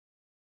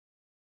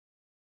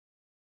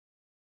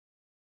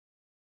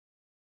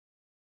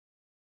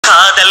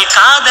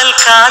காதல்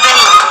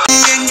காதல்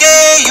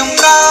எங்கேயும்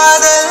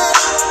காதல்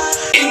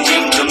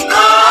என்றென்றும்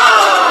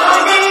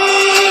காதல்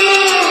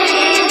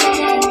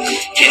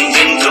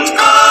என்றென்றும்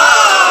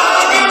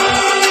காதல்.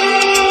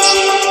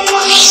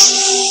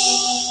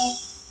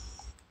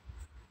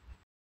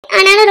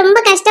 ஆனாலும் ரொம்ப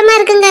கஷ்டமா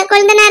இருக்குங்க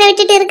கொழுந்தனாரை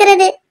விட்டுட்டு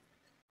இருக்கிறது.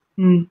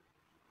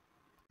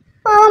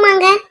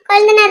 போமாங்க,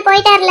 கொழுந்தனார்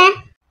போயிட்டார்ல.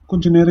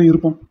 கொஞ்ச நேரம்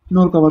இருப்போம்,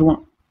 இன்னொருக்கா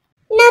வருவான்.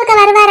 இன்னொருக்கா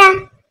வருவாரா?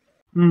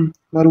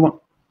 வருவான்.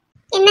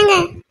 என்னங்க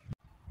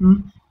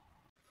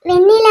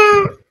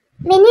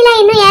வெண்ணிலா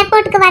இன்னும்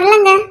ஏர்போர்ட்டுக்கு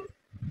வரலங்க.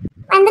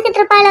 வந்துகிட்டு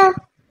இருப்பாளோ?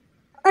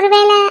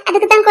 ஒருவேளை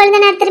அதுக்கு தான்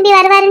கொழுந்தனார் திரும்பி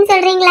வருவாருன்னு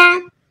சொல்றீங்களா?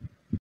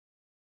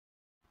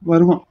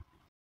 வருவான்.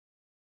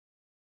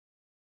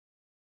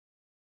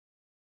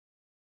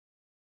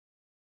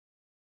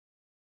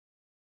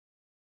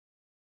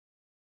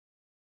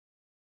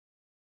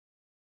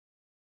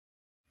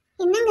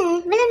 என்னங்க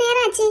இவ்வளவு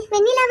நேரம் ஆச்சு,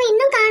 வெண்ணிலாவை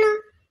இன்னும் காணோம்.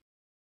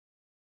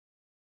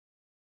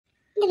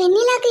 இந்த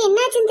வெண்ணிலாக்கு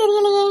என்னாச்சுன்னு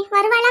தெரியலையே.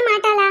 வருவாளா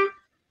மாட்டாளா?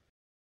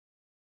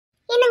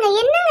 என்னங்க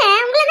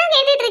உங்களை தான்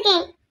கேட்டுட்டு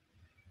இருக்கேன்.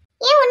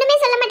 ஏன் ஒண்ணுமே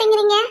சொல்ல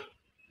மாட்டேங்கிறீங்க?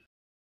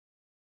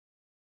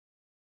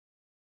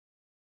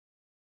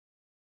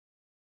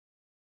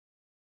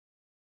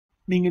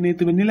 நீங்க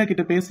நேத்து வெண்ணிலா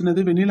கிட்ட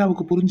பேசுனது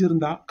வெண்ணிலாவுக்கு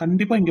புரிஞ்சிருந்தா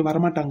கண்டிப்பா இங்க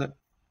வரமாட்டாங்க.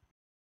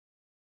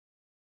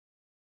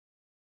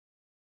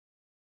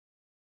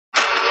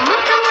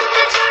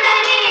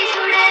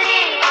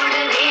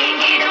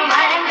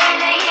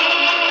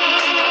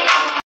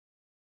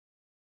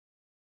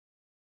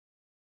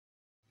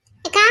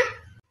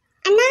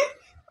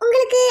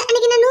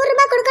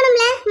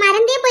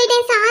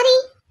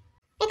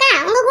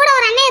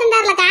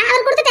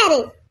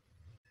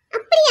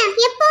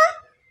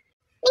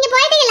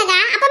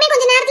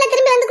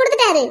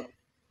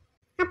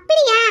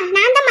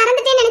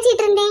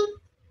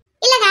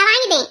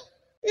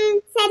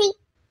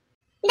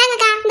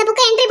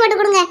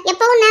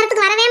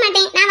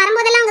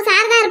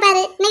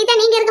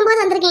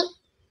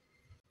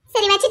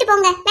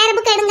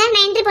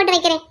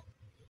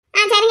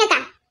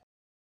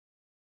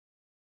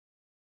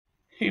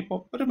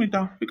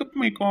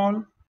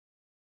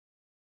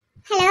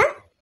 ஹலோ,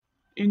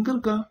 எங்க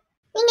இருக்க?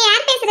 நீங்க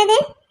யார் பேசுறது?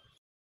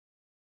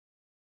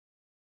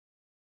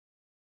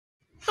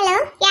 ஹலோ,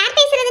 யார்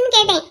பேசுறதுன்னு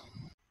கேட்டேன்.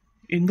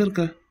 எங்க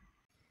இருக்க?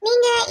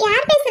 நீங்க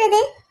யார்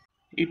பேசுறது?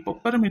 இப்போ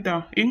பரமிட்டா,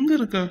 எங்க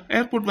இருக்க?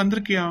 ஏர்போர்ட்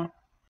வந்திருக்கியா?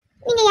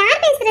 நீங்க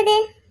யார் பேசுறது?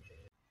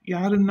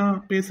 யாருன்னா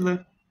பேசுவ?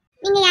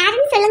 நீங்க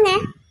யாருன்னு சொல்லுங்க.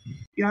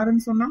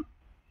 யாருன்னு சொன்னா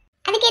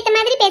அதுக்கேத்த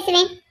மாதிரி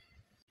பேசுவேன்.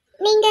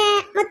 நீங்க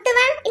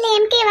முத்துவா இல்ல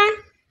எம்கேவா?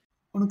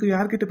 உனக்கு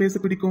யார்கிட்ட பேச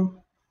பிடிக்கும்?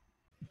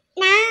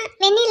 நான்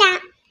வெண்ணிலா.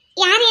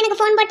 யார் எனக்கு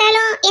ஃபோன்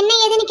போட்டாலும் என்ன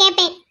ஏதுன்னு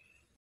கேட்பேன்.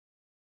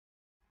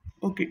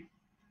 ஓகே,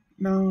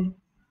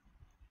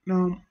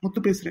 நான் முத்து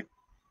பேசுறேன்.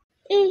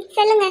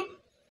 சொல்லுங்க.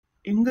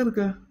 எங்க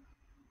இருக்க?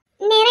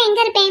 நேரா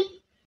எங்க இருப்பேன்?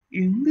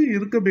 எங்க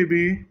இருக்க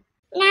பேபி?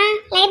 நான்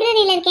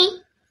லைப்ரரியில இருக்கேன்.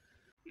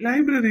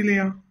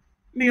 லைப்ரரியிலயா?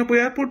 நீ அப்போ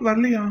ஏர்போர்ட்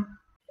வரலையா?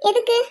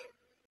 எதுக்கு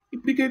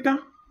இப்படி கேட்டா?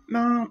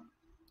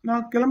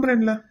 நான்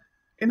கிளம்புறேன்ல,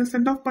 என்ன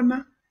சென்ட் ஆஃப் பண்ண?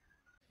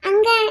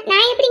 அங்க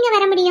நான் எப்படிங்க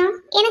வர முடியும்?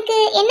 எனக்கு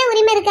என்ன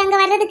உரிமை இருக்கு அங்க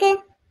வர்றதுக்கு?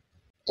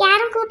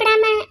 யாரும்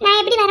கூப்பிடாம நான்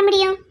எப்படி வர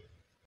முடியும்?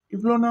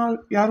 இவ்வளோ நாள்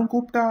யாரும்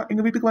கூப்பிட்டா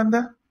எங்க வீட்டுக்கு வந்த?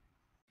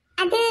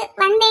 அது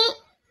வந்தேன்,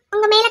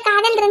 உங்க மேல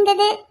காதல்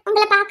இருந்தது,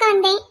 உங்களை பார்க்க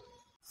வந்தேன்.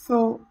 சோ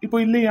இப்போ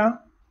இல்லையா?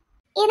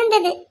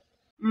 இருந்தது.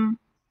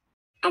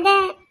 அத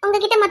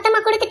உங்ககிட்ட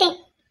மொத்தமா கொடுத்துட்டேன்.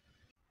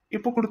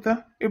 எப்போ கொடுத்த?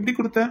 எப்படி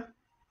கொடுத்த?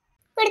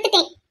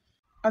 கொடுத்துட்டேன்.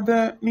 அத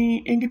நீ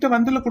என்கிட்ட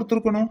வந்துல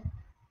கொடுத்துருக்கணும்.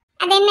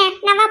 அது என்ன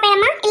நவா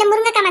பழமா இல்ல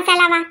முருங்கைக்காய்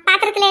மசாலாவா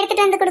பாத்திரத்துல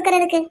எடுத்துட்டு வந்து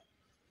கொடுக்கறதுக்கு?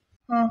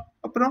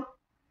 அப்புறம்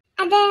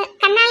அத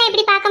கண்ணால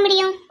எப்படி பார்க்க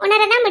முடியும்?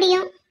 உணரதான்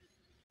முடியும்.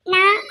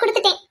 நான்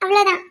கொடுத்துட்டேன்,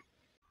 அவ்வளவுதான்.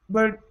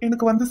 பட்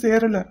எனக்கு வந்து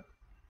சேரல.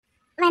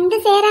 வந்து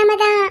சேராம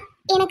தான்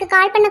எனக்கு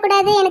கால் பண்ண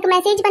கூடாது, எனக்கு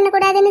மெசேஜ் பண்ண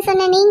கூடாதுன்னு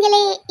சொன்ன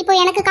நீங்களே இப்போ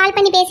எனக்கு கால்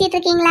பண்ணி பேசிட்டு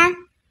இருக்கீங்களா?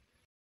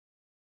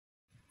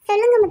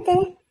 சொல்லுங்க முத்து.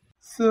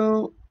 சோ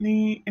நீ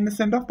என்ன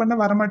சென்ட் ஆஃப் பண்ண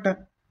வரமாட்ட?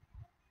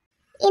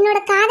 என்னோட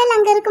காதல்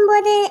அங்க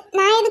இருக்கும்போது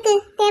நான் எதுக்கு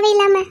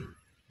தேவையில்லாம?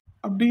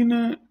 அப்படின்னு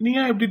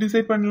நீயா எப்படி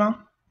டிசைட் பண்ணலாம்?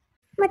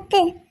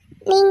 முத்து,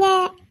 நீங்க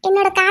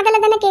என்னோட காதலை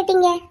தானே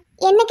கேட்டீங்க,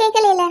 என்ன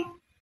கேட்கல.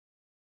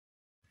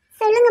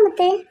 சொல்லுங்க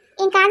முத்து,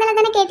 என் காதலை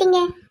தானே கேட்டீங்க.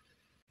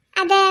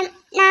 அத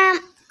நான்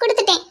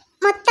கொடுத்துட்டேன்,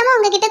 மொத்தமா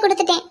உங்ககிட்ட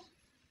கொடுத்துட்டேன்.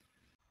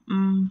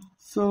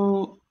 ஸோ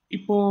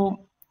இப்போ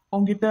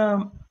உங்ககிட்ட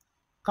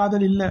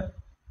காதல் இல்லை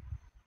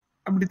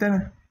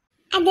அப்படித்தானே?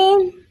 அது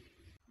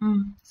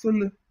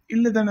சொல்லு,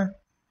 இல்லை தானே?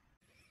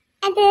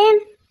 அது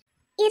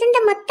இருந்த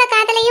மொத்த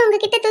காதலையும்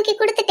உங்ககிட்ட தூக்கி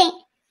கொடுத்துட்டேன்.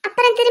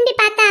 அப்புறம் திரும்பி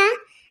பார்த்தா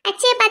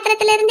அச்சய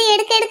பாத்திரத்துல இருந்து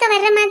எடுக்க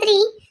வர்ற மாதிரி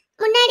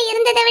முன்னாடி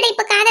இருந்ததை விட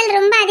இப்ப காதல்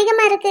ரொம்ப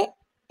அதிகமா இருக்கு.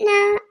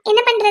 நான்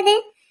என்ன பண்றது?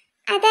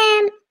 அத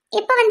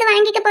எப்போ வந்து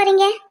வாங்கிக்க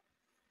போறீங்க?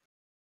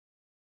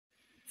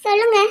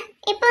 சொல்லுங்க,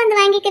 எப்போ வந்து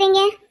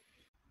வாங்கிக்கிறீங்க?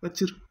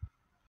 வச்சிரு.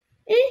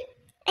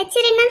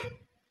 வச்சிருன்னா?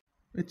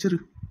 வச்சிரு,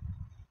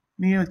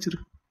 நீயே வச்சிரு.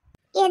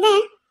 எதை?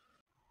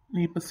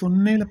 நீ இப்ப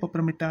சொன்னேல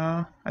பப்புறமிட்டா,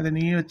 அதை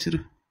நீயே வச்சிரு.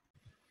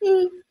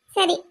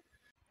 சரி.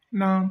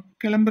 நான்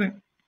கிளம்புறேன்.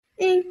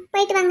 ம்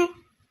போயிட்டு வாங்க.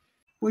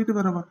 போயிட்டு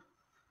வரவா?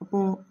 அப்போ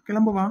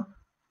கிளம்பவா?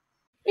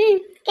 ம்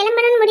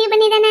கிளம்பணும்னு முடிவு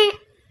பண்ணி தானே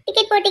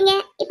டிக்கெட் போட்டீங்க,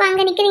 இப்போ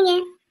அங்கே நிற்கிறீங்க.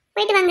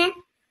 போயிட்டு வாங்க.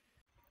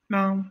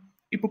 நான்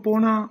இப்போ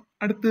போனா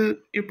அடுத்து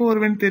எப்போ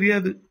வருவேன்னு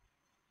தெரியாது.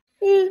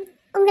 ம்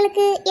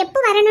உங்களுக்கு எப்போ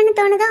வரணும்னு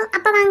தோணுதோ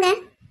அப்போ வாங்க.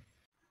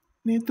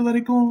 நேற்று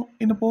வரைக்கும்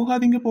என்ன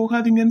போகாதீங்க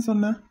போகாதீங்கன்னு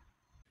சொன்னேன்.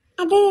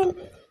 அது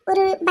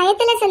ஒரு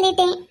பயத்தில்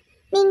சொல்லிட்டேன்.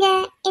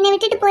 நீங்கள் என்னை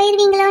விட்டுட்டு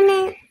போயிடுவீங்களோன்னு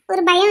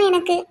ஒரு பயம்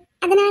எனக்கு,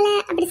 அதனால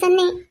அப்படி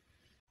சொன்னேன்.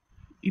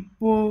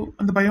 இப்போ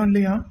அந்த பயம்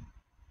இல்லையா?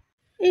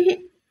 ம்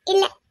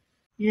இல்லை,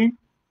 ஏன்?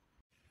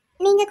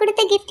 நீங்கள்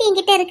கொடுத்த கிஃப்ட்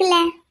என்கிட்ட இருக்குல்ல,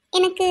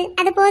 எனக்கு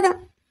அது போதும்.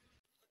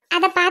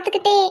 அதை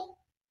பார்த்துக்கிட்டே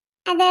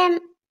அதை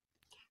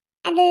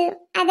அது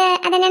அதை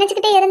அதை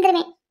நினச்சிக்கிட்டே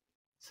இருந்துருவேன்.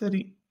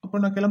 சரி, அப்போ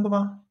நான்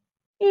கிளம்பவா?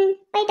 ம்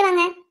போயிட்டு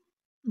வாங்க.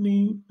 நீ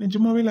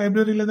நிஜமாவே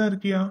லைப்ரரியில தான்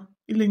இருக்கியா,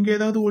 இல்லை இங்கே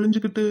ஏதாவது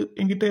ஒளிஞ்சுக்கிட்டு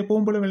என்கிட்ட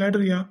எப்பவும் போல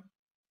விளையாடுறியா?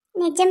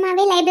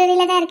 நிஜமாவே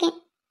லைப்ரரியில தான் இருக்கேன்.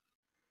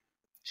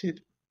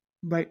 சரி,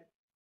 பை.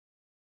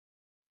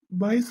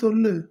 பை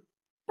சொல்லு.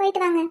 போயிட்டு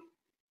வாங்க.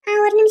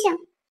 ஒரு நிமிஷம்.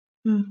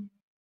 ம்.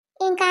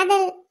 என்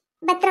காதல்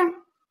பத்திரம்,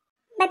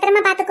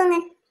 பத்திரமா பார்த்துக்கோங்க.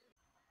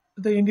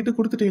 அதை என்கிட்ட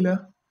கொடுத்துட்டீல,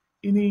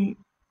 இனி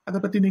அதை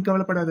பற்றி நீ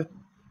கவலைப்படாத,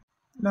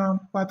 நான்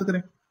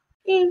பார்த்துக்கிறேன்.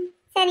 ம்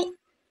சரி,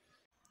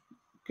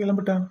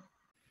 கிளம்பிட்டா?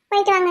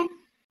 போயிட்டு வாங்க.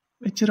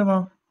 வச்சிரவா?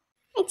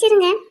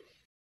 வச்சிருங்க.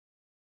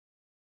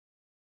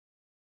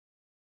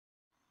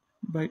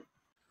 பை.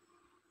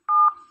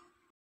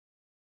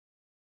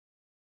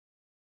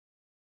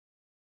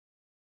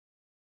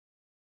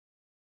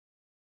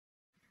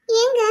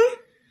 ஏங்க?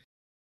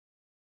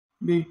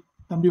 டேய்,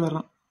 தம்பி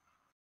வர்றான்.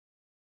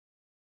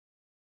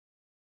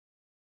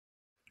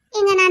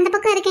 ஏங்க, நான் அந்த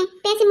பக்கம் இருக்கேன்,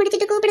 பேசி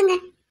முடிச்சிட்டு கூப்பிடுங்க.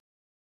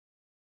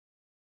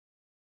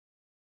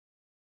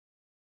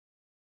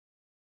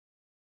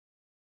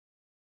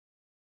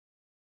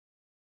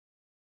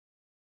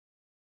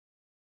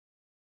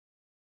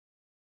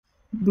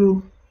 ப்ரோ,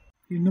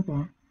 என்னப்பா?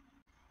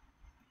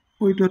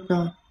 போயிட்டு வரட்டா?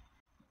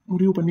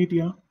 முடிவு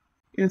பண்ணிட்டியா?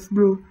 S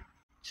bro.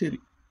 சரி,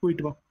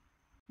 போயிட்டு வா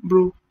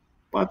ப்ரோ,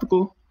 பார்த்துக்கோ.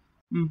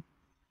 ம்,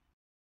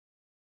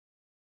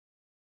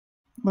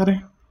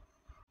 வரேன்.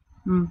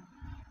 ம்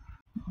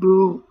ப்ரோ.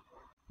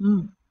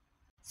 ம்,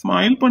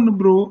 ஸ்மைல் பண்ணு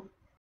ப்ரோ.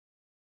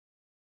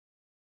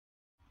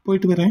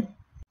 போயிட்டு வரேன்.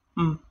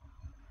 ம்.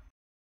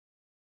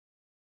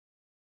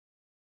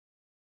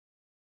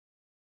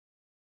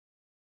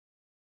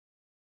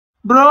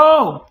 Bro,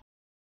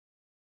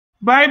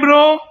 bye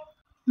bro.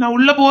 நான்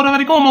உள்ள போற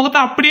வரைக்கும் உன் முகத்தை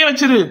அப்படியே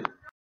வச்சிரு.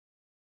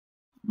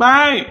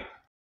 பாய்.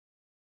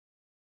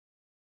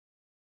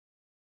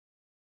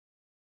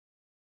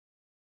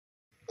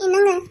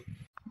 என்னங்க,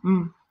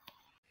 ம்.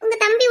 உங்க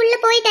தம்பி உள்ள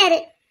போயிட்டாரு.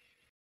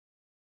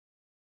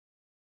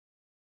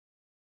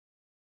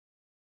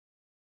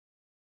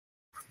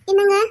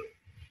 என்னங்க?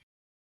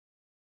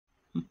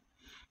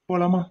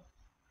 போலாமா?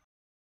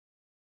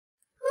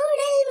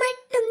 உடல்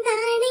மட்டும்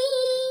தானே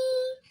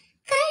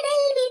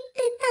கடல்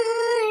விட்டு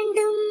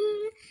தாண்டும்,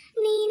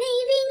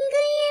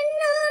 நினைவிங்கு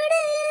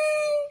என்னோடு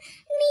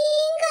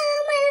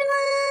நீங்காமல்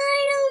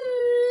வாழும்.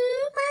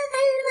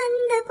 பகல்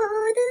வந்த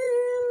போது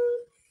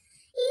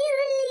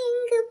இருள்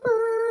எங்கு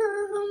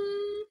போகும்,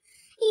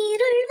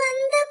 இருள்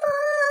வந்த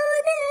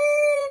போது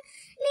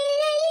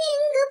நிழல்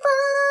எங்கு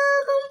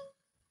போகும்.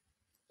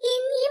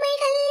 என்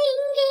இமைகள்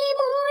இங்கே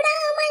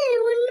மூடாமல்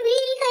உன்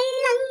விழிகள்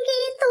அங்கே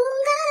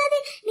தூங்காது.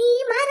 நீ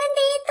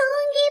மறந்தே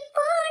தூங்கி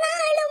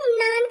போனாலும்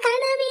நான்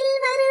கனவில்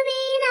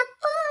வருவேன்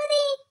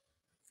அப்போதே.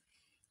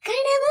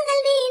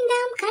 கனவுகள்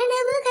வேண்டாம்,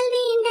 கனவுகள்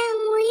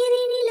வேண்டாம்,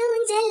 உயிரினில்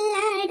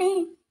ஊஞ்சலாடு.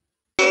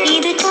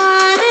 இது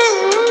காதல்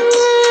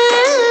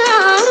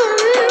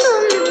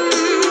ஆரம்பம்,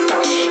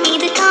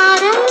 இது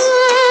காதல்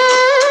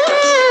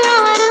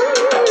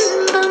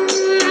ஆரம்பம்.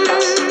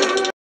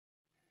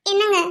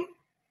 என்னங்க?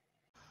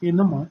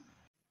 என்னம்மா?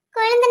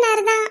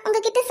 கொழுந்தனார் தான்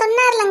உங்ககிட்ட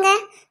சொன்னார்லங்க,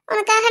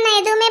 உனக்காக நான்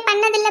எதுவுமே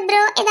பண்ணதில்ல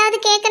ப்ரோ, ஏதாவது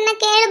கேட்கணும்னா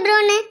கேளு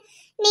ப்ரோன்னு.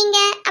 நீங்க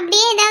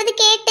அப்படியே ஏதாவது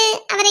கேட்டு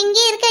அவரை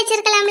இங்கேயே இருக்க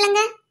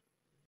வச்சிருக்கலாம்லங்க.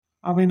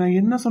 அவன் நான்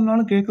என்ன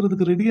சொன்னாலும்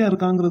கேட்கறதுக்கு ரெடியா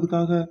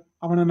இருக்காங்கிறதுக்காக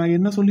அவனை நான்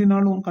என்ன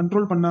சொல்லினாலும்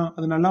கண்ட்ரோல் பண்ணா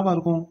அது நல்லாவா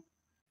இருக்கும்?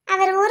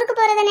 அவர் ஊருக்கு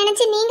போறதை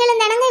நினைச்சு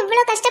நீங்களும் தானங்க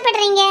இவ்வளோ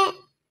கஷ்டப்படுறீங்க.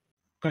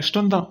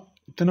 கஷ்டம்தான்.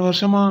 இத்தனை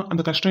வருஷமா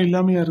அந்த கஷ்டம்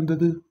இல்லாமையா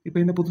இருந்தது, இப்ப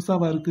என்ன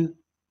புதுசாவா இருக்கு?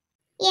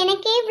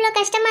 எனக்கே இவ்வளோ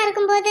கஷ்டமா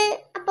இருக்கும்போது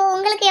அப்போ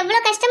உங்களுக்கு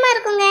எவ்வளோ கஷ்டமா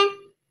இருக்குங்க.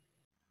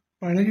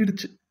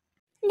 பழகிடுச்சு.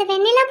 இந்த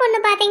வெண்ணிலா பொண்ணு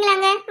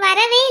பாத்தீங்களாங்க,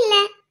 வரவே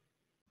இல்லை.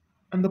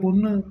 அந்த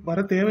பொண்ணு வர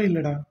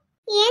தேவையில்லடா.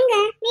 ஏங்க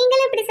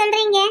நீங்களும் இப்படி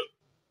சொல்றீங்க?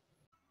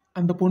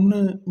 அந்த பொண்ணு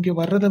இங்க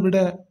வர்றதை விட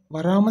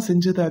வராம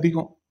செஞ்சது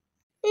அதிகம்.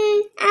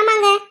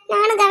 ஆமாங்க,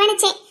 நானும்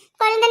கவனிச்சேன்.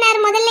 கொழுந்தனார்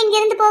முதல்ல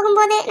இங்கிருந்து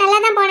போகும்போது நல்லா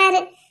தான்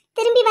போனாரு,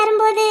 திரும்பி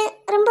வரும்போது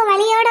ரொம்ப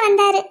வலியோட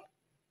வந்தாரு.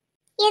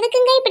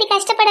 எதுக்குங்க இப்படி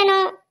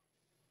கஷ்டப்படணும்?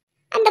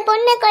 அந்த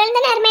பொண்ணு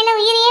கொழுந்தனார் மேல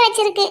உயிரையே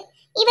வச்சிருக்கு,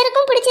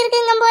 இவருக்கும்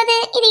பிடிச்சிருக்குங்கும் போது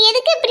இது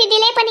எதுக்கு இப்படி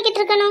டிலே பண்ணிக்கிட்டு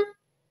இருக்கணும்?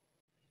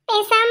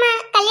 பேசாம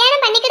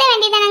கல்யாணம் பண்ணிக்கிட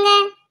வேண்டியதானங்க.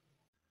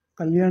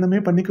 கல்யாணமே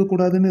பண்ணிக்க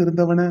கூடாதுன்னு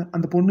இருந்தவனை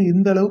அந்த பொண்ணு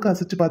இந்த அளவுக்கு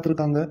அசைச்சு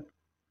பார்த்துருக்காங்க.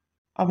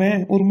 அவன்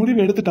ஒரு முடிவு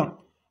எடுத்துட்டான்.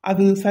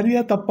 அது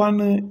சரியா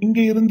தப்பான்னு இங்க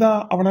இருந்தா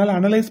அவனால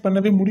அனலைஸ்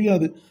பண்ணவே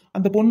முடியாது.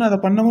 அந்த பொண்ணு அதை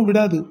பண்ணவும்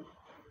விடாது.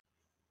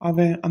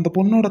 அவன் அந்த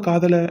பொண்ணோட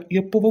காதலை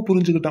எப்பவோ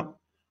புரிஞ்சுக்கிட்டான்.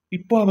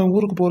 இப்போ அவன்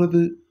ஊருக்கு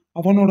போறது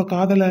அவனோட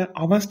காதலை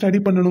அவன் ஸ்டடி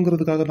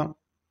பண்ணணுங்கிறதுக்காக தான்.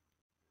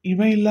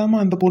 இவன் இல்லாம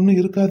அந்த பொண்ணு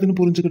இருக்காதுன்னு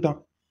புரிஞ்சுக்கிட்டான்.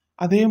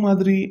 அதே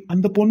மாதிரி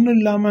அந்த பொண்ணு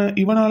இல்லாம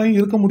இவனாலையும்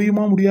இருக்க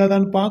முடியுமா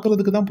முடியாதான்னு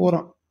பாக்குறதுக்கு தான்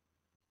போறான்.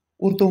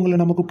 ஒருத்தவங்களை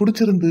நமக்கு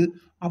பிடிச்சிருந்து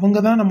அவங்க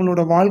தான்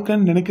நம்மளோட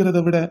வாழ்க்கைன்னு நினைக்கிறத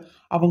விட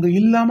அவங்க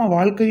இல்லாம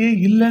வாழ்க்கையே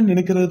இல்லைன்னு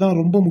நினைக்கிறது தான்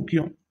ரொம்ப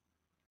முக்கியம்.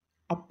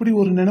 அப்படி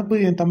ஒரு நினைப்பு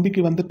என்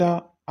தம்பிக்கு வந்துட்டா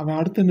அவன்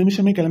அடுத்த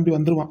நிமிஷமே கிளம்பி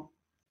வந்துருவான்.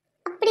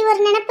 அப்படி ஒரு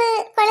நினைப்பு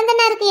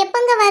குழந்தைனாருக்கு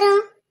எப்பங்க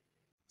வரும்?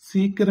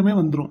 சீக்கிரமே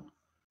வந்துடும்.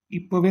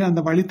 இப்பவே அந்த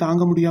வழி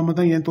தாங்க முடியாம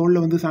தான் என்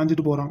தோல்ல வந்து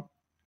சாஞ்சிட்டு போறான்.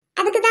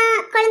 அதுக்குதான்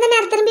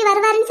குழந்தைனார் திரும்பி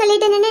வருவாருன்னு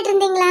சொல்லிட்டு நின்னுட்டு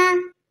இருந்தீங்களா?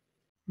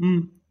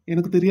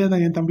 எனக்கு தெரியாதா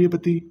என் தம்பியை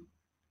பத்தி?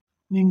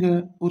 நீங்க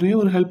ஒரே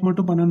ஒரு ஹெல்ப்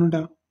மட்டும்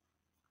பண்ணணும்டா.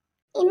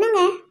 என்னங்க?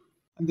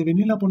 அந்த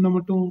வெண்ணிலா பொண்ணை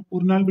மட்டும்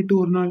ஒரு நாள் விட்டு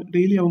ஒரு நாள்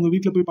டெய்லி அவங்க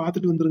வீட்டுல போய்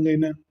பார்த்துட்டு வந்துருங்க.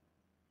 என்ன?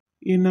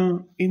 ஏன்னா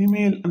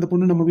இனிமேல் அந்த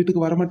பொண்ணு நம்ம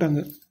வீட்டுக்கு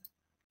வரமாட்டாங்க.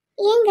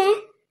 ஏங்க?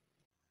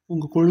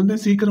 உங்க குழந்தை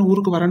சீக்கிரம்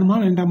ஊருக்கு வரணுமா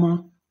வேண்டாமா?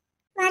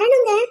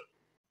 வரணுங்க.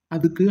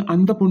 அதுக்கு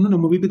அந்த பொண்ணு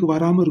நம்ம வீட்டுக்கு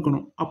வராம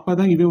இருக்கணும்.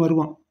 அப்பதான் இவன்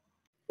வருவான்.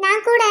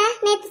 நான் கூட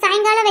நேத்து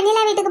சாயங்காலம்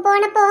வெண்ணிலா வீட்டுக்கு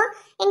போனப்போ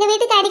எங்க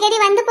வீட்டுக்கு அடிக்கடி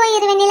வந்து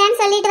போயிரு வெண்ணிலான்னு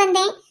சொல்லிட்டு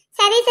வந்தேன்.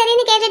 சரி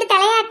சரின்னு கேட்டுட்டு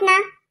தலையாட்டினா.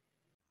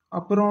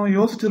 அப்புறம்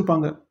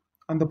யோசிச்சிருப்பாங்க,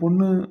 அந்த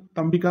பொண்ணு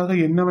தம்பிக்காக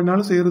என்ன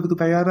வேணாலும் செய்யறதுக்கு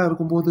தயாரா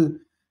இருக்கும்போது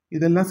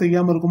இதெல்லாம்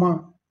செய்யாம இருக்குமா?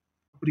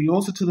 அப்படி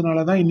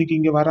யோசிச்சதுனாலதான் இன்னைக்கு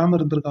இங்க வராம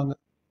இருந்திருக்காங்க.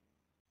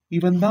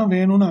 இவன் தான்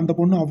வேணும்னு அந்த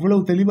பொண்ணு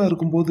அவ்வளவு தெளிவா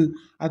இருக்கும்போது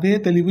அதே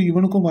தெளிவு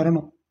இவனுக்கும்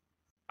வரணும்.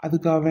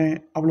 அதுக்கு அவன்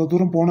அவ்வளவு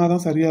தூரம்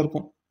போனாதான் சரியா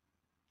இருக்கும்.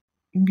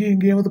 இங்கே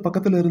எங்கேயாவது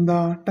பக்கத்துல இருந்தா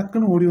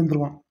டக்குன்னு ஓடி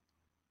வந்துருவான்.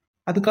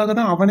 அதுக்காக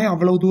தான் அவனே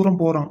அவ்வளவு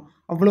தூரம் போறான்.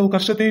 அவ்வளவு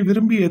கஷ்டத்தையும்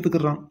விரும்பி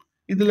ஏத்துக்கிறான்.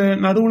 இதுல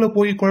நடுவுல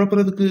போய்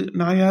குழப்பறதுக்கு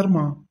நான்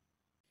யாருமா?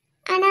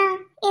 ஆனா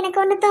எனக்கு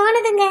ஒண்ணு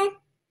தோணுதுங்க.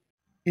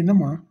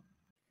 என்னம்மா?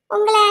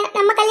 உங்களை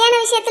நம்ம கல்யாண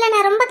விஷயத்துல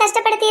நான் ரொம்ப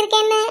கஷ்டப்படுத்தி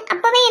இருக்கேன்னு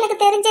அப்பவே எனக்கு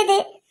தெரிஞ்சது.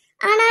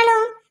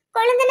 ஆனாலும்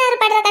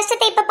கொழுந்தனார் படுற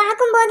கஷ்டத்தை இப்ப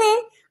பார்க்கும்போது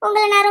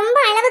உங்களை நான் ரொம்ப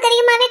அளவுக்கு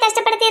அதிகமாவே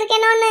கஷ்டப்படுத்தி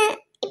இருக்கேனோன்னு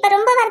இப்ப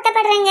ரொம்ப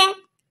வருத்தப்படுறேங்க.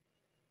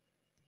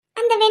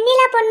 அந்த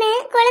வெண்ணிலா பொண்ணு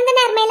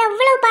கொழுந்தனார் மேல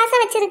அவ்வளவு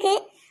பாசம் வச்சிருக்கு.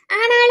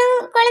 ஆனாலும்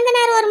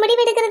கொழுந்தனார் ஒரு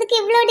முடிவு எடுக்கிறதுக்கு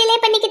இவ்வளவு டிலே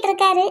பண்ணிக்கிட்டு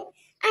இருக்காரு.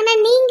 ஆனா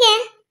நீங்க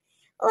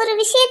ஒரு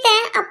விஷயத்த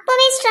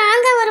அப்பவே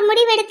ஸ்ட்ராங்கா ஒரு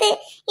முடிவெடுத்து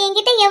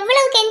என்கிட்ட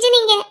எவ்வளவு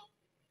கெஞ்சினீங்க.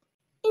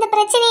 இந்த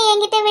பிரச்சனையை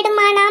என்கிட்ட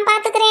விடுமா, நான்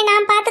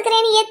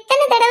பாத்துக்கிறேன்னு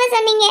எத்தனை தடவை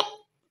சொன்னீங்க.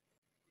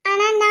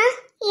 ஆனா நான்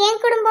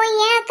என் குடும்பம்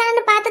என்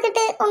அக்கான்னு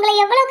பாத்துக்கிட்டு உங்களை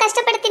எவ்வளவு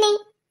கஷ்டப்படுத்தினேன்.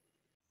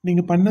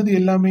 நீங்க பண்ணது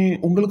எல்லாமே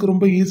உங்களுக்கு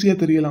ரொம்ப ஈஸியா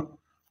தெரியலாம்.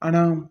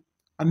 ஆனா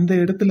அந்த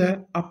இடத்துல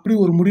அப்படி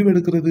ஒரு முடிவு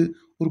எடுக்கிறது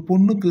ஒரு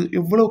பொண்ணுக்கு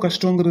எவ்வளவு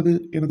கஷ்டங்கிறது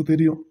எனக்கு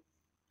தெரியும்.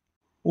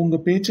 உங்க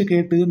பேச்சை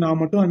கேட்டு நான்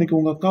மட்டும் அன்னைக்கு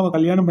உங்க அக்காவை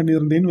கல்யாணம்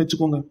பண்ணியிருந்தேன்னு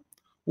வச்சுக்கோங்க,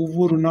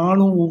 ஒவ்வொரு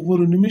நாளும்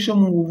ஒவ்வொரு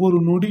நிமிஷமும் ஒவ்வொரு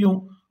நொடியும்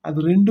அது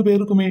 2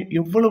 பேருக்குமே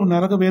எவ்வளவு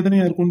நரக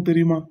வேதனையா இருக்கும்னு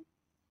தெரியுமா?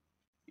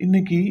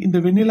 இன்னைக்கு இந்த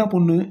வெண்ணிலா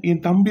பொண்ணு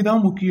என் தம்பி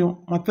தான் முக்கியம்,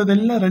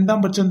 மத்ததெல்லாம்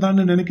 2ஆம் பட்சம் தான்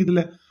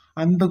நினைக்குதுல,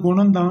 அந்த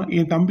குணம் தான்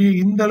என் தம்பியை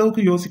இந்த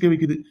அளவுக்கு யோசிக்க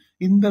வைக்குது,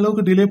 இந்த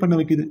அளவுக்கு டிலே பண்ண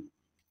வைக்குது.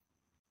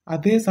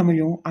 அதே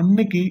சமயம்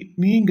அன்னைக்கு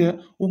நீங்க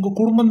உங்க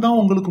குடும்பம் தான்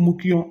உங்களுக்கு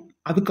முக்கியம்,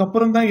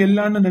 அதுக்கப்புறம் தான்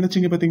எல்லான்னு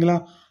நினைச்சீங்க பாத்தீங்களா?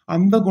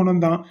 அந்த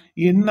குணம் தான்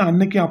என்ன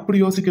அன்னைக்கு அப்படி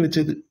யோசிக்க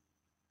வச்சது.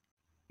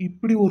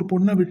 இப்படி ஒரு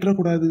பொண்ணை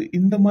விட்டுறக்கூடாது,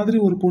 இந்த மாதிரி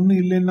ஒரு பொண்ணு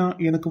இல்லைன்னா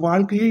எனக்கு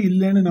வாழ்க்கையே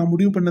இல்லைன்னு நான்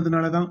முடிவு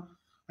பண்ணதுனாலதான்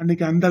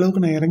அன்னைக்கு அந்த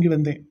அளவுக்கு நான் இறங்கி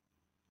வந்தேன்.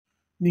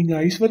 நீங்க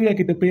ஐஸ்வர்யா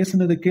கிட்ட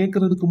பேசுனதை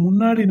கேட்கறதுக்கு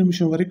முன்னாடி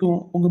நிமிஷம் வரைக்கும்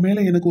உங்க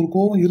மேல எனக்கு ஒரு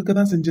கோபம்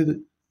இருக்கதான் செஞ்சது.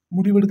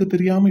 முடிவெடுக்க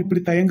தெரியாம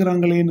இப்படி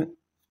தயங்குறாங்களேன்னு.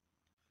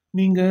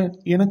 நீங்க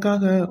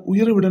எனக்காக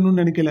உயிரை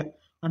விடணும்னு நினைக்கல,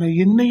 ஆனா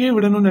என்னையே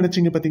விடணும்னு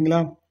நினைச்சீங்க பாத்தீங்களா?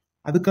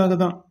 அதுக்காக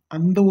தான்,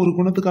 அந்த ஒரு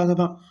குணத்துக்காக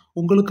தான்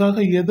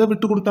உங்களுக்காக எதை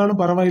விட்டு கொடுத்தாலும்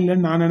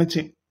பரவாயில்லைன்னு நான்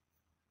நினைச்சேன்.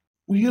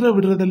 உயிரை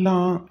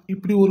விடுறதெல்லாம்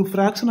இப்படி ஒரு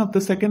ஃபிராக்ஷன் ஆஃப் த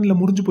செகண்ட்ல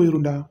முடிஞ்சு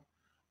போயிரும்டா.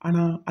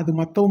 ஆனா அது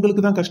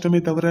மத்தவங்களுக்கு தான் கஷ்டமே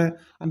தவிர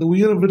அந்த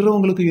உயிரை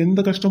விடுறவங்களுக்கு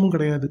எந்த கஷ்டமும்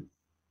கிடையாது.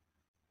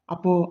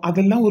 அப்போ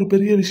அதெல்லாம் ஒரு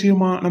பெரிய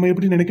விஷயமா நம்ம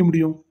எப்படி நினைக்க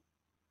முடியும்?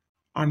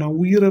 ஆனா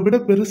உயிரை விட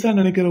பெருசா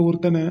நினைக்கிற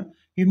ஒருத்தனை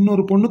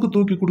இன்னொரு பொண்ணுக்கு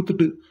தூக்கி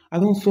கொடுத்துட்டு,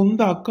 அதுவும்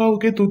சொந்த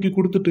அக்காவுக்கே தூக்கி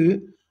கொடுத்துட்டு,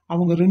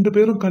 அவங்க 2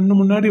 பேரும் கண்ணு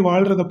முன்னாடி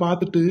வாழ்றத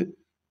பார்த்துட்டு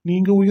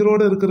நீங்க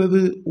உயிரோட இருக்கிறது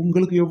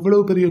உங்களுக்கு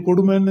எவ்வளவு பெரிய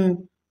கொடுமைன்னு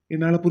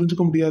என்னால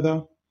புரிஞ்சுக்க முடியாதா?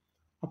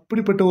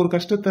 அப்படிப்பட்ட ஒரு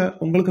கஷ்டத்தை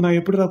உங்களுக்கு நான்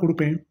எப்படிடா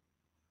கொடுப்பேன்?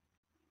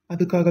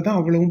 அதுக்காக தான்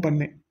அவ்வளவும்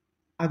பண்ணேன்.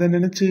 அதை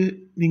நினைச்சு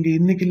நீங்க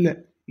இன்னைக்கு இல்ல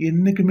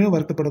என்னைக்குமே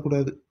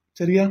வருத்தப்படக்கூடாது,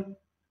 சரியா?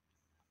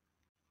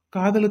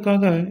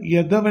 காதலுக்காக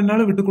எதை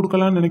வேணாலும் விட்டு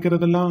கொடுக்கலாம்னு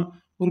நினைக்கிறதெல்லாம்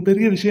ஒரு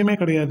பெரிய விஷயமே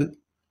கிடையாது.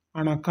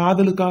 ஆனா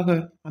காதலுக்காக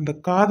அந்த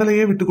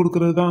காதலையே விட்டு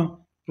கொடுக்கறது தான்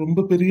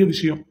ரொம்ப பெரிய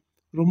விஷயம்,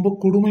 ரொம்ப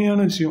கொடுமையான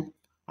விஷயம்.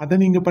 அதை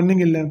நீங்க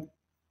பண்ணீங்கல்ல,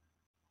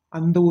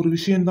 அந்த ஒரு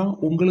விஷயம்தான்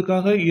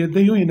உங்களுக்காக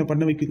எதையும் என்ன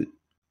பண்ண வைக்குது.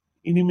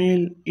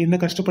 இனிமேல் என்ன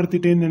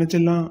கஷ்டப்படுத்திட்டேன்னு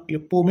நினைச்செல்லாம்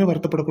எப்பவுமே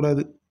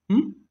வருத்தப்படக்கூடாது.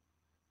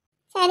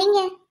 சரிங்க.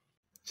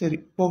 சரி,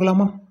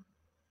 போகலாமா?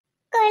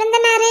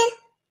 கொழுந்தனாரு,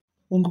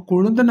 உங்க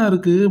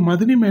கொழுந்தனாருக்கு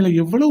மதினி மேல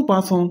எவ்வளவு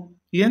பாசம்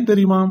ஏன்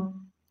தெரியுமா?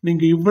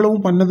 நீங்க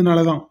இவ்வளவும்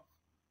பண்ணதுனாலதான்.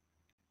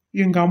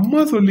 எங்க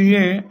அம்மா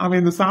சொல்லியே அவன்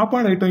இந்த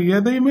சாப்பாடு ஐட்டம்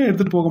எதையுமே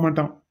எடுத்துட்டு போக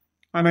மாட்டான்.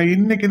 ஆனா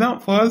இன்னைக்குதான்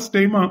ஃபர்ஸ்ட்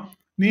டைமா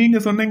நீங்க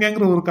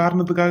சொன்னீங்கங்கிற ஒரு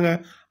காரணத்துக்காக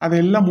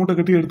அதெல்லாம் மூட்டை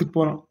கட்டி எடுத்துட்டு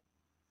போறான்.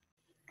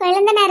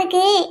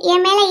 கொழுந்தனாருக்கு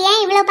என் மேல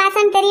ஏன் இவ்வளவு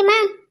பாசம் தெரியுமா?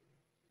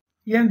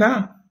 ஏன்டா?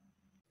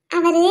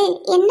 அவரு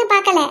என்ன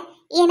பார்க்கல,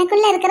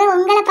 எனக்குள்ள இருக்கிற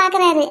உங்களை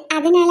பாக்குறாரு,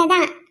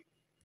 அதனாலதான்.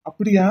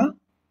 அப்படியா?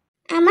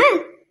 ஆமா,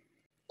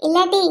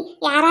 இல்லாட்டி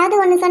யாராவது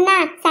ஒண்ணு சொன்னா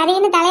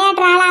சரின்னு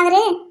தலையாட்டுற ஆளா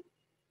அவரு?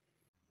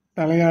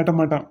 தலையாட்ட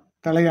மாட்டான்,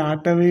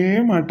 தலையாட்டவே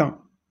மாட்டான்.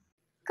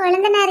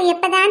 கொழுந்தனார்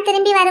எப்பதான்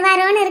திரும்பி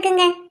வருவாரோன்னு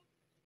இருக்குங்க.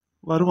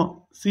 வருவான்,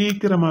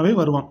 சீக்கிரமாவே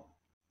வருவான்.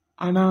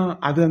 ஆனா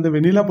அது அந்த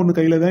வெண்ணிலா பொண்ணு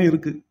கையில தான்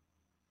இருக்கு.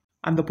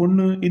 அந்த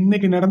பொண்ணு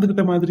இன்னைக்கு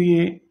நடந்துகிட்ட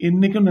மாதிரியே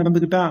என்னைக்கும்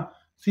நடந்துகிட்டா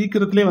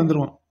சீக்கிரத்திலே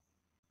வந்துருவான்.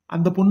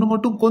 அந்த பொண்ணு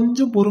மட்டும்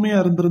கொஞ்சம் பொறுமையா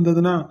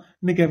இருந்திருந்ததுன்னா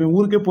இன்னைக்கு அவன்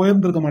ஊருக்கே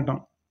போயிருந்திருக்க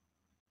மாட்டான்.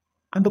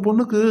 அந்த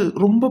பொண்ணுக்கு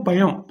ரொம்ப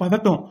பயம்,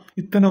 பதட்டம்.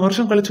 இத்தனை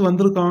வருஷம் கழிச்சு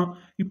வந்திருக்கான்,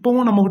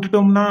 இப்பவும் நம்ம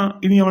விட்டுட்டோம்னா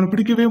இனி அவனை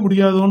பிடிக்கவே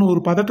முடியாதோன்னு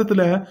ஒரு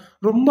பதட்டத்துல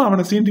ரொம்ப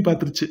அவனை சீண்டி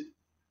பார்த்துருச்சு.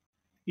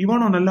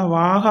 இவனும் நல்லா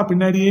வாகா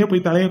பின்னாடியே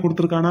போய் தலையை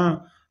கொடுத்துருக்கானா,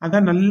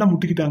 அதான் நல்லா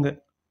முட்டிக்கிட்டாங்க.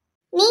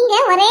 நீங்க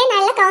ஒரே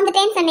நாள்ல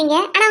கவுந்துட்டேன்னு சொன்னீங்க,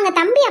 ஆனா உங்க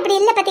தம்பி அப்படி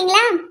இல்ல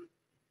பாத்தீங்களா?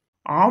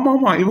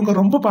 ஆமாமா, இவங்க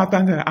ரொம்ப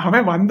பார்த்தாங்க.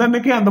 அவன் வந்த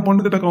அன்னைக்கே அந்த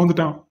பொண்ணுகிட்ட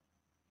கவுந்துட்டான்.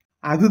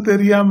 அது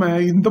தெரியாம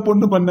இந்த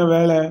பொண்ணு பண்ண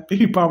வேலை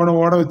இப்ப அவனை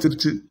ஓட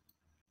வச்சிருச்சு.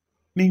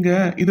 நீங்க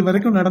இது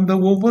வரைக்கும் நடந்த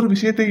ஒவ்வொரு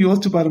விஷயத்தையும்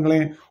யோசிச்சு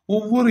பாருங்களேன்.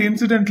 ஒவ்வொரு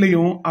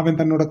இன்சிடென்ட்லயும் அவன்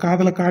தன்னோட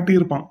காதலை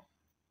காட்டியிருப்பான்.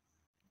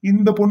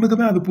 இந்த பொண்ணுக்கு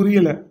தான் அது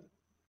புரியல.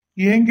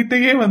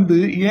 என்கிட்டயே வந்து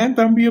என்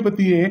தம்பிய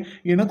பத்தியே,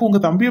 எனக்கு உங்க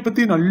தம்பிய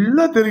பத்தி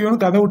நல்லா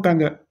தெரியும்னு கதை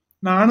விட்டாங்க.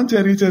 நானும்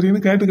சரி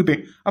சரின்னு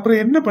கேட்டுக்கிட்டேன்.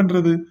 அப்புறம் என்ன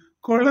பண்றது,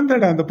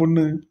 குழந்தைடா அந்த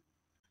பொண்ணு.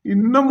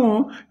 இன்னமும்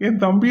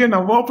என் தம்பிய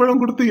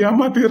நவ்வாப்பழம் கொடுத்து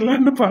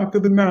ஏமாத்திரலான்னு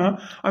பாக்குதுன்னா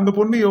அந்த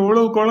பொண்ணு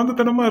எவ்வளவு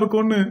குழந்தைத்தனமா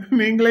இருக்கும்னு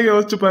நீங்களே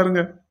யோசிச்சு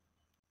பாருங்க.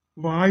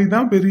 வாய்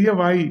தான் பெரிய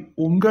வாய்,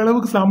 உங்க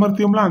அளவுக்கு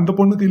சாமர்த்தியம்லாம் அந்த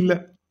பொண்ணுக்கு இல்ல.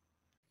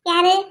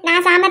 யாரு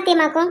நான்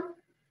சாமர்த்தியமாக்கும்?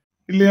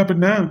 இல்லையா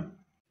பின்ன?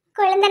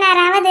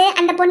 கொழுந்தனாராவது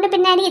அந்த பொண்ணு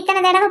பின்னாடி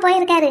இத்தனை தடவை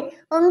போயிருக்காரு,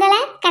 உங்களை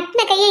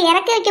கட்டின கையை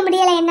இறக்கி வைக்க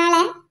முடியல என்னால.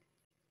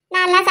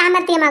 நான்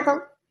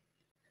சாமர்த்தியமாக்கும்.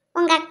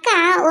 உங்க அக்கா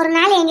ஒரு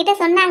நாள் என்கிட்ட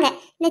சொன்னாங்க,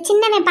 இந்த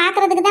சின்னவன்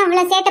பாக்குறதுக்கு தான்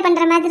அவ்வளவு சேட்டை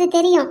பண்ற மாதிரி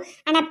தெரியும்,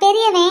 ஆனா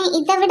பெரியவன்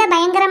இதை விட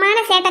பயங்கரமான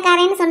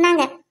சேட்டைக்காரன்னு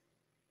சொன்னாங்க.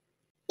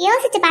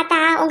 யோசிச்சு பார்த்தா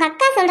உங்க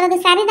அக்கா சொல்றது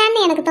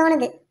சரிதான்னு எனக்கு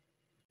தோணுது.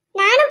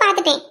 நானும்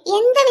பார்த்துட்டேன்,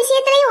 எந்த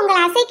விஷயத்திலையும்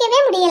உங்களை அசைக்கவே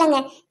முடியலைங்க.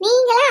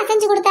 நீங்களா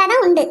அசைஞ்சு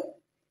கொடுத்தாதான் உண்டு.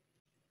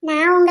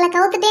 நான் உங்களை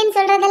கவுத்துட்டேன்னு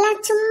சொல்றதெல்லாம்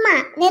சும்மா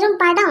வெறும்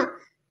படம்.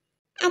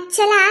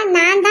 ஆக்சுவலா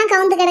நான் தான்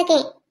கவுந்து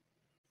கிடக்கேன்.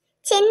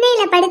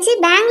 சென்னையில படிச்சு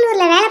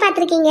பெங்களூர்ல வேலை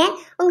பார்த்திருக்கீங்க.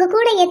 உங்க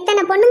கூட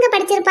எத்தனை பொண்ணுங்க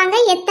படிச்சிருப்பாங்க,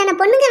 எத்தனை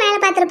பொண்ணுங்க வேலை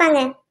பார்த்திருப்பாங்க.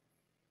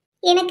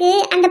 எனக்கு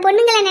அந்த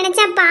பொண்ணுங்களை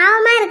நினைச்சா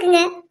பாவமா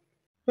இருக்குங்க.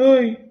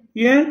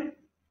 ஏன்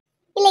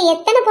இல்ல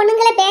எத்தனை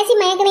பொண்ணுங்களை பேசி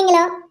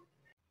மயக்குறீங்களோ?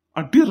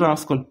 அட்டி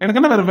ராஸ்கல்,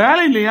 எனக்கு என்ன வேற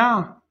வேலை இல்லையா?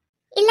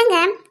 இல்லங்க,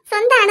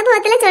 சொந்த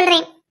அனுபவத்துல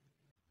சொல்றேன்.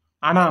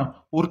 ஆனா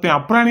ஒருத்தன்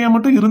அப்ராணியா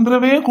மட்டும்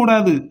இருந்துடவே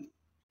கூடாது.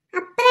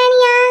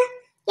 அப்ராணியா?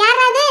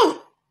 யாராவது?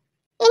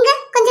 எங்க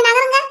கொஞ்சம்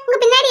நகருங்க, உங்க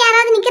பின்னாடி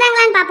யாராவது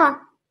நிக்கிறாங்களான்னு பாப்போம்.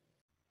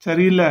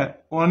 சரியில்லை,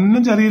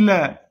 ஒன்னும் சரியில்லை.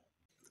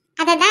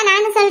 அததான்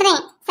நானும்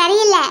சொல்றேன்,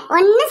 சரியில்லை,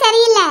 ஒன்னும்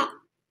சரியில்லை.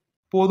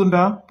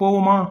 போதுண்டா,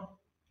 போவோமா?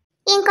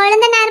 என்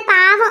குழந்தைனார்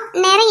பாவம்,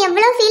 நேரம்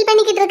எவ்வளவு ஃபீல்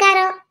பண்ணிக்கிட்டு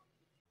இருக்காரோ.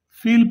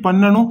 ஃபீல்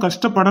பண்ணணும்,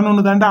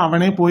 கஷ்டப்படணும்னு தாண்டா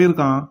அவனே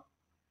போயிருக்கான்.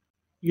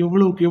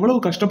 எவ்வளவுக்கு எவ்வளவு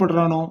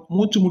கஷ்டப்படுறானோ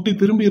மூச்சு முட்டி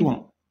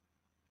திரும்பிடுவான்.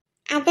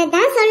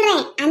 அததான்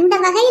சொல்றேன், அந்த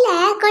வகையில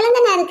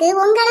குழந்தைனாருக்கு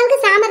உங்க அளவுக்கு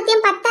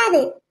சாமர்த்தியம்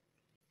பத்தாது.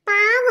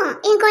 பாவம்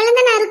என்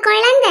குழந்தைனாரு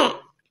குழந்தை.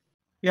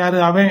 யாரு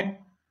அவன்?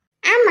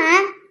 ஆமா,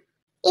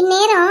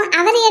 இந்நேரம்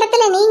அவர்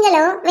இடத்துல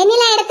நீங்களோ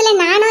வெண்ணிலா இடத்துல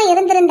நானோ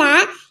இருந்திருந்தா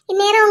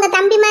இந்நேரம் உங்க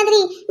தம்பி மாதிரி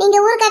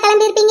நீங்க ஊருக்கா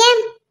கிளம்பி இருப்பீங்க.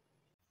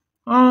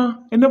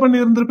 என்ன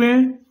பண்ணி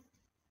இருந்திருப்பேன்?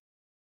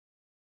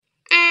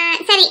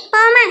 சரி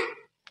போமா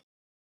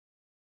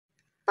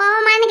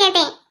போமான்னு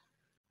கேட்டேன்.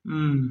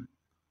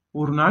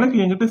 ஒரு நாளைக்கு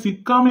என்கிட்ட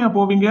சிக்காமையா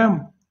போவீங்க,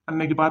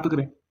 அன்னைக்கு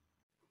பாத்துக்கிறேன்.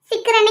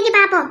 சிக்கிற அன்னைக்கு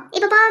பாப்போம்.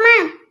 இப்ப போவோமா?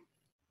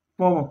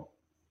 போவோம்.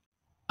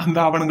 அந்த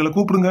அவனுங்களை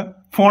கூப்பிடுங்க.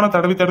 போனை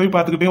தடவி தடவி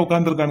பாத்துக்கிட்டே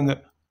உட்காந்துருக்கானுங்க.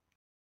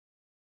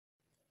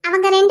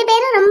 அவங்க ரெண்டு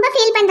பேரும் ரொம்ப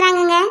ஃபீல்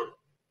பண்றாங்கங்க.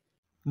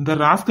 இந்த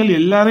ராஸ்கல்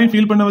எல்லாரையும்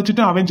ஃபீல் பண்ண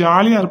வச்சுட்டு அவன்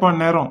ஜாலியா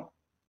இருப்பான் நேரம்.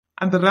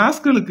 அந்த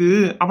ராஸ்கலுக்கு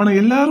அவனை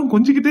எல்லாரும்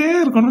கொஞ்சிக்கிட்டே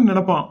இருக்கணும்னு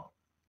நினைப்பான்.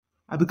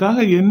 அதுக்காக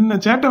என்ன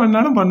சேட்டை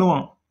வேணாலும்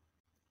பண்ணுவான்.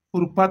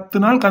 ஒரு 10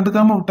 நாள்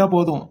கண்டுக்காம விட்டா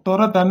போதும்,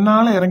 தொர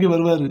தன்னால இறங்கி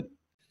வருவாரு.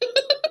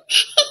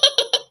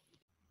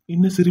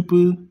 என்ன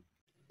சிரிப்பு?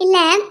 இல்ல,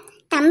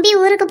 தம்பி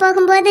ஊருக்கு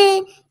போகும்போது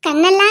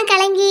கண்ணெல்லாம்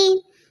கலங்கி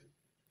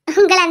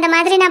உங்களை அந்த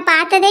மாதிரி நான்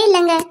பார்த்ததே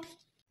இல்லைங்க.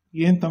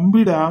 ஏன்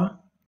தம்பிடா?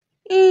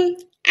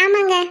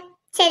 ஆமாங்க.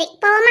 சரி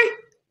போமா?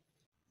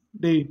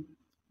 டேய்,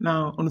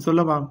 நான் ஒன்னு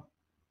சொல்லவா?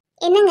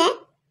 என்னங்க?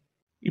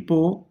 இப்போ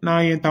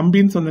நான் என்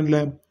தம்பின்னு சொன்னேன்ல,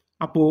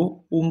 அப்போ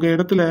உங்க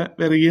இடத்துல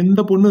வேற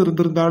எந்த பொண்ணு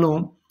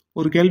இருந்திருந்தாலும்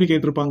ஒரு கேள்வி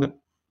கேட்டிருப்பாங்க.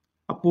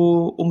 அப்போ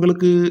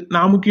உங்களுக்கு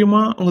நான் முக்கியமா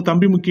உங்க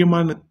தம்பி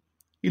முக்கியமானு,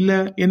 இல்ல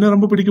என்ன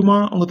ரொம்ப பிடிக்குமா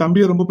உங்க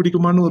தம்பியை ரொம்ப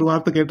பிடிக்குமான்னு ஒரு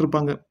வார்த்தை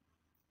கேட்டிருப்பாங்க.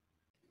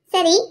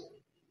 சரி.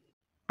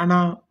 ஆனா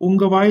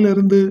உங்க வாயில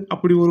இருந்து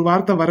அப்படி ஒரு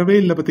வார்த்தை வரவே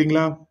இல்லை,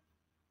 பாத்தீங்களா?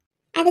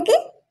 அதுக்கு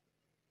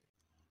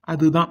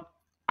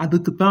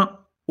அதுதான்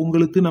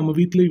உங்களுக்கு நம்ம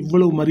வீட்டுல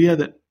இவ்வளவு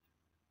மரியாதை.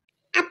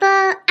 அப்போ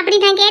அப்படி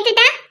நான்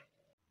கேட்டுட்டா?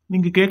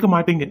 நீங்க கேட்க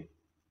மாட்டீங்க.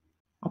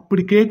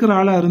 அப்படி கேட்கிற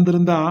ஆளா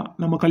இருந்திருந்தா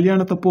நம்ம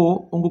கல்யாணத்தப்போ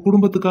உங்க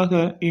குடும்பத்துக்காக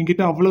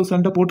என்கிட்ட அவ்வளவு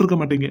சண்டை போட்டிருக்க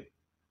மாட்டீங்க.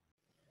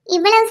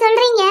 இவ்வளவு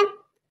சொல்றீங்க,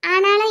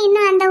 ஆனாலும்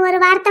இன்னும் அந்த ஒரு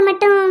வார்த்தை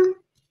மட்டும்.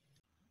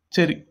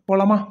 சரி,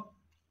 போலாமா?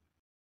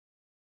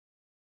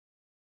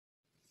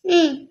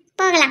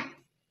 போகலாம்.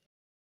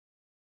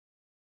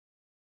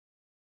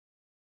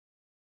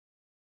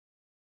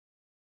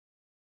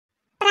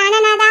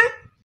 பிராணநாதா,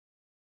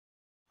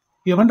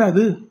 எவன்டா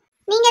அது?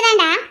 நீங்க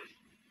தான்டா?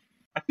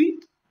 அட்டி,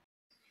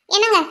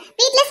 என்னங்க,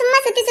 வீட்ல சும்மா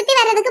சுத்தி சுத்தி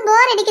வர்றதுக்கு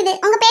போர் அடிக்குது.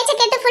 உங்க பேச்ச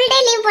கேட்டு ஃபுல் டே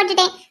லீவ்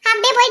போட்டுட்டேன்.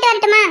 அப்படியே போயிட்டு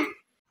வரட்டுமா?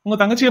 உங்க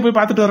தங்கச்சியை போய்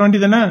பார்த்துட்டு வர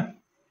வேண்டியதானே?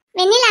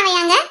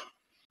 வெண்ணிலாவையாங்க?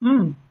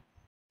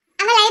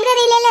 அவ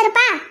லைப்ரரியில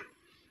இருப்பா.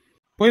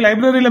 போய்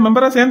லைப்ரரியில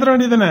மெம்பரா சேர்ந்துட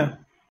வேண்டியதானே?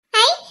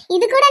 ஹை,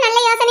 இது கூட நல்ல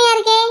யோசனையா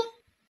இருக்கே.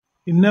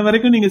 இன்ன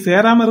வரைக்கும் நீங்க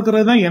சேராம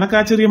இருக்கிறது தான் எனக்கு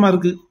ஆச்சரியமா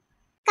இருக்கு.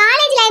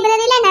 காலேஜ்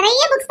லைப்ரரியில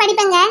நிறைய புக்ஸ்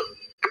படிப்பேங்க.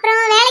 அப்புறம்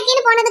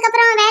வேலைக்குன்னு போனதுக்கு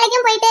அப்புறம்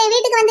வேலைக்கும் போயிட்டு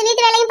வீட்டுக்கு வந்து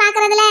வீட்டு வேலையும்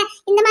பாக்குறதுல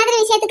இந்த மாதிரி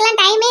விஷயத்துக்குலாம்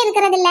டைமே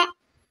இருக்கிறது இல்ல.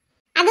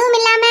 அதுவும்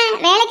இல்லாம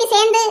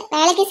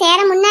வேலைக்கு சேர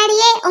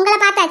முன்னாடியே உங்களை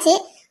பார்த்தாச்சு.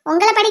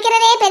 உங்களை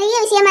படிக்கிறதே பெரிய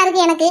விஷயமா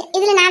இருக்கு எனக்கு.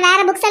 இதுல நான் வேற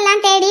புக்ஸ்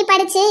எல்லாம் தேடி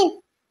படிச்சு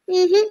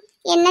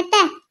என்னத்த.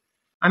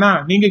 ஆனா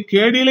நீங்க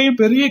கேடியிலையும்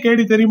பெரிய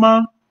கேடி தெரியுமா?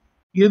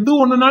 எது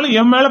ஒண்ணுனாலும்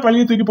என் மேல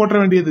பழிய தூக்கி போட்டுற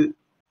வேண்டியது.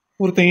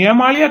 ஒருத்தன்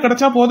ஏமாளியா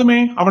கிடைச்சா போதுமே,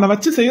 அவனை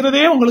வச்சு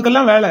செய்யறதே உங்களுக்கு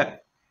எல்லாம் வேலை.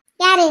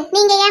 யாரு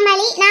நீங்க?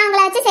 ஏமாளி? நான்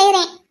உங்களை வச்சு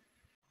செய்யறேன்.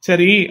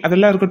 சரி,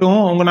 அதெல்லாம் இருக்கட்டும்.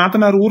 உங்க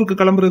நாத்தனார் ஊருக்கு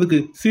கிளம்புறதுக்கு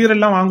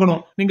சீரெல்லாம்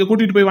வாங்கணும். நீங்க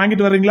கூட்டிட்டு போய்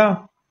வாங்கிட்டு வர்றீங்களா?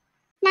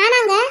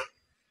 நானாங்க?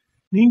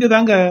 நீங்க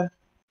தாங்க.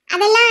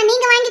 அதெல்லாம்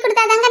நீங்க வாங்கி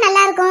கொடுத்தாதாங்க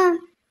நல்லா இருக்கும்.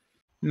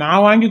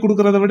 நான் வாங்கி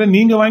கொடுக்கறத விட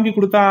நீங்க வாங்கி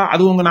கொடுத்தா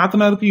அது உங்க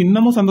நாத்தனாருக்கு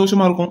இன்னமும்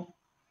சந்தோஷமா இருக்கும்.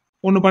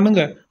 ஒண்ணு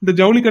பண்ணுங்க, இந்த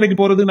ஜவுளி கடைக்கு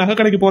போறது, நகை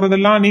கடைக்கு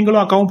போறதெல்லாம்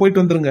நீங்களும் அக்காவும்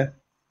போயிட்டு வந்துருங்க.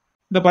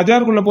 இந்த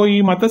பஜாருக்குள்ள போய்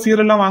மத்த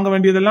சீரெல்லாம் வாங்க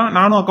வேண்டியதெல்லாம்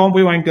நானும் அக்காவும்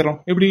போய் வாங்கிக்கிறோம்.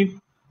 எப்படி?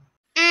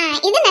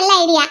 இது நல்ல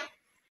ஐடியா.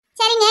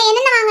 சரிங்க,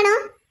 என்னென்ன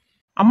வாங்கணும்?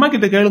 அம்மா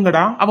கிட்ட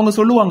கேளுங்கடா, அவங்க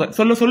சொல்லுவாங்க.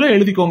 சொல்ல சொல்ல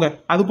எழுதிக்கோங்க.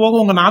 அது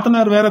போக உங்க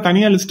நாத்தனார் வேற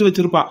தனியா லிஸ்ட்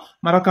வச்சிருப்பா,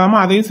 மறக்காம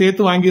அதையும்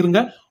சேர்த்து வாங்கிருங்க.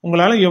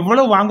 உங்களால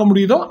எவ்வளவு வாங்க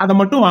முடியுதோ அதை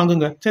மட்டும்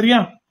வாங்குங்க. சரியா?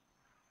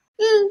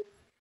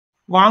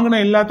 வாங்கின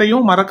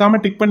எல்லாத்தையும் மறக்காம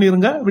டிக்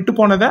பண்ணிருங்க. விட்டு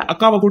போனதை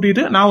அக்காவை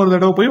கூட்டிட்டு நான் ஒரு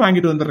தடவை போய்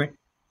வாங்கிட்டு வந்துடுறேன்.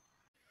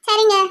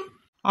 சரிங்க.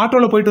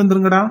 ஆட்டோல போயிட்டு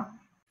வந்துருங்கடா.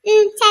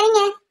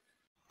 சரிங்க.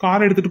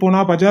 கார் எடுத்துட்டு போனா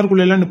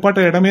பஜாருக்குள்ள எல்லாம்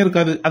நிப்பாட்ட இடமே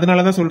இருக்காது,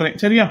 அதனாலதான் சொல்றேன்.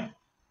 சரியா?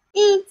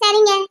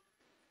 சரிங்க.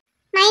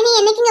 மைனி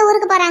என்னைக்குங்க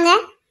ஊருக்கு போறாங்க?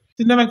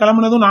 சின்னவன்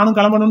கிளம்புனதும் நானும்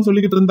கிளம்பணும்னு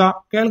சொல்லிக்கிட்டு இருந்தா.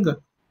 கேளுங்க.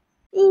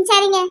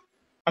 சரிங்க.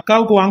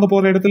 அக்காவுக்கு வாங்க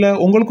போற இடத்துல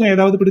உங்களுக்கும்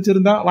ஏதாவது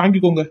பிடிச்சிருந்தா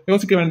வாங்கிக்கோங்க,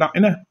 யோசிக்க வேண்டாம்.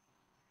 என்ன?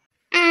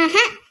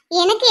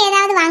 எனக்கு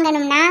ஏதாவது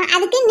வாங்கணும்னா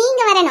அதுக்கு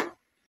நீங்க வரணும்.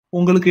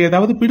 உங்களுக்கு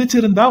ஏதாவது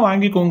பிடிச்சிருந்தா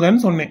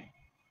வாங்கிக்கோங்கன்னு சொன்னேன்.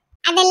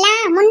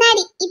 அதெல்லாம்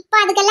முன்னாடி, இப்போ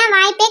அதுக்கெல்லாம்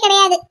வாய்ப்பே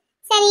கிடையாது.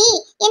 சரி,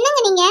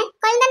 என்னங்க நீங்க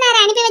கொழுந்தனார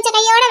அனுப்பி வச்ச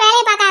கையோட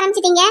வேலையை பார்க்க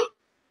ஆரம்பிச்சிட்டீங்க?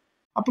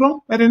 அப்புறம்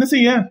வேற என்ன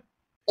செய்ய?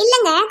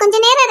 இல்லங்க, கொஞ்ச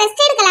நேரம்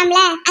ரெஸ்ட்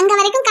எடுக்கலாம்ல. அங்க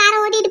வரைக்கும் காரை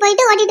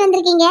ஓட்டிட்டு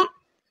வந்திருக்கீங்க.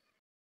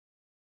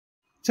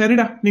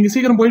 சரிடா, நீங்க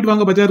சீக்கிரம் போயிட்டு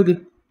வாங்க பஜாருக்கு.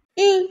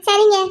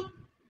 சரிங்க.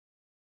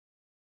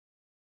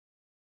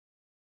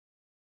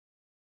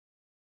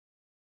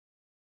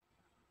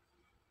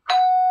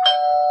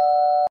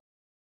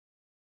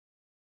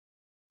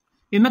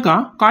 என்னக்கா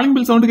காலிங்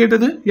பில் சவுண்ட்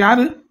கேட்டது?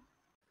 யாரு?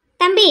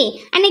 தம்பி,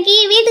 அன்னைக்கு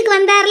வீட்டுக்கு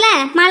வந்தார்ல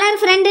மலர்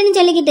ஃப்ரெண்டுன்னு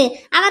சொல்லிக்கிட்டு,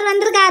 அவர்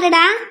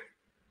வந்திருக்காருடா.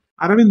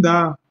 அரவிந்தா?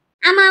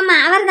 ஆமா ஆமா,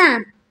 அவர்தான்.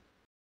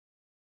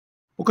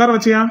 உட்கார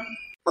வச்சியா?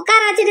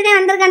 உட்கார வச்சுட்டு தான்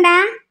வந்திருக்கேன்டா.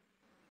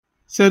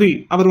 சரி,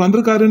 அவர்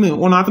வந்திருக்காருன்னு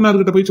உன்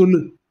நாத்தனார்கிட்ட போய் சொல்லு.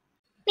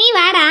 நீ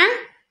வாடா.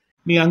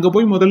 நீ அங்க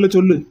போய் முதல்ல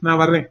சொல்லு,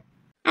 நான் வர்றேன்.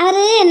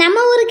 அவரு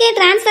நம்ம ஊருக்கே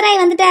டிரான்ஸ்ஃபர் ஆகி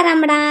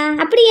வந்துட்டாராம்டா.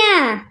 அப்படியா?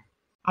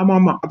 ஆமா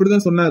ஆமா,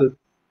 அப்படிதான் சொன்னாரு.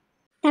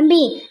 தம்பி,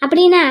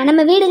 அப்படின்னா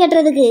நம்ம வீடு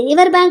கட்டுறதுக்கு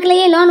இவர்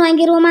பேங்க்லயே லோன்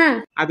வாங்கிடுவோமா?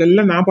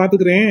 அதெல்லாம் நான்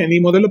பாத்துக்கிறேன். நீ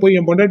முதல்ல போய்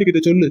என் பொண்டாட்டி கிட்ட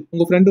சொல்லு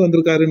உங்க ஃப்ரெண்டு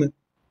வந்திருக்காருன்னு.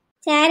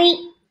 சரி,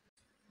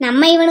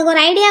 நம்ம இவனுக்கு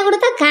ஒரு ஐடியா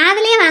கொடுத்தா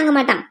காதலே வாங்க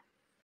மாட்டான்.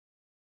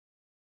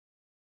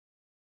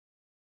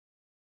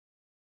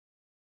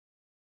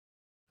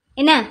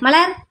 என்ன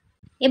மலர்,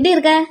 எப்படி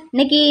இருக்க?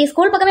 இன்னைக்கு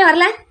ஸ்கூல் பக்கமே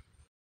வரல?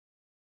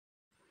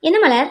 என்ன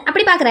மலர்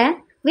அப்படி பாக்குற?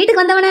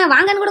 வீட்டுக்கு வந்தவன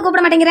வாங்கன்னு கூட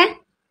கூப்பிட மாட்டேங்கிற?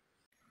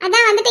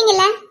 அதான்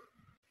வந்துட்டீங்கல்ல,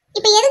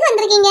 இப்ப எதுக்கு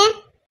வந்திருக்கீங்க?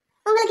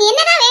 உங்களுக்கு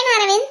என்னதான் வேணும்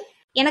அரவிந்த்?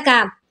 எனக்கா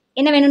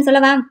என்ன வேணும்னு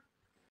சொல்லவா?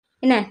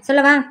 என்ன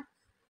சொல்லவா?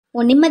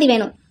 உன் நிம்மதி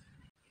வேணும்.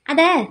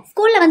 அத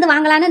ஸ்கூல்ல வந்து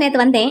வாங்கலான்னு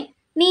நேத்து வந்தேன்,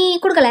 நீ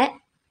கொடுக்கல.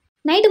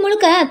 நைட்டு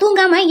முழுக்க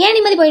தூங்காம ஏன்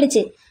நிம்மதி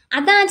போயிடுச்சு.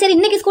 அதான் சரி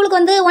இன்னைக்கு ஸ்கூலுக்கு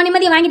வந்து உன்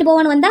நிம்மதியை வாங்கிட்டு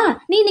போவோன்னு வந்தா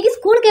நீ இன்னைக்கு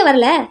ஸ்கூலுக்கே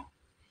வரல.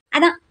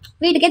 அதான்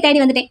வீட்டுக்கே தேடி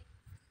வந்துட்டேன்.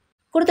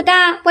 கொடுத்துட்டா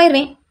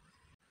போயிடுவேன்.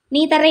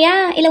 நீ தர்றையா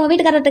இல்லை உன்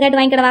வீட்டுக்காரர்கிட்ட கேட்டு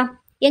வாங்கிக்கிடவா?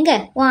 எங்க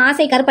உன்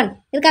ஆசை கருப்பன்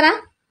இருக்காரா?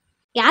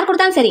 யார்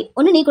கொடுத்தாலும் சரி,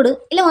 ஒன்று நீ கொடு,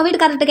 இல்லை உன்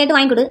வீட்டுக்காரர்கிட்ட கேட்டு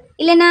வாங்கி கொடு.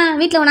 இல்லைன்னா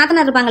வீட்டில் உன்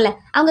நாத்தனார் இருப்பாங்கல்ல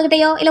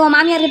அவங்ககிட்டயோ இல்லை உன்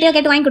மாமியார்கிட்டயோ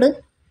கேட்டு வாங்கி கொடு.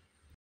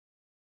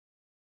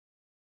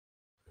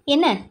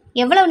 என்ன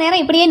எவ்வளவு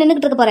நேரம் இப்படியே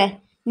நின்றுக்கிட்டு இருக்க போற?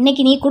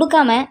 இன்னைக்கு நீ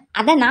கொடுக்காம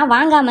அதை நான்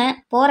வாங்காம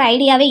போற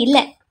ஐடியாவே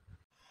இல்லை.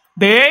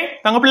 டேய்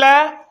தங்கப்பிள்ள,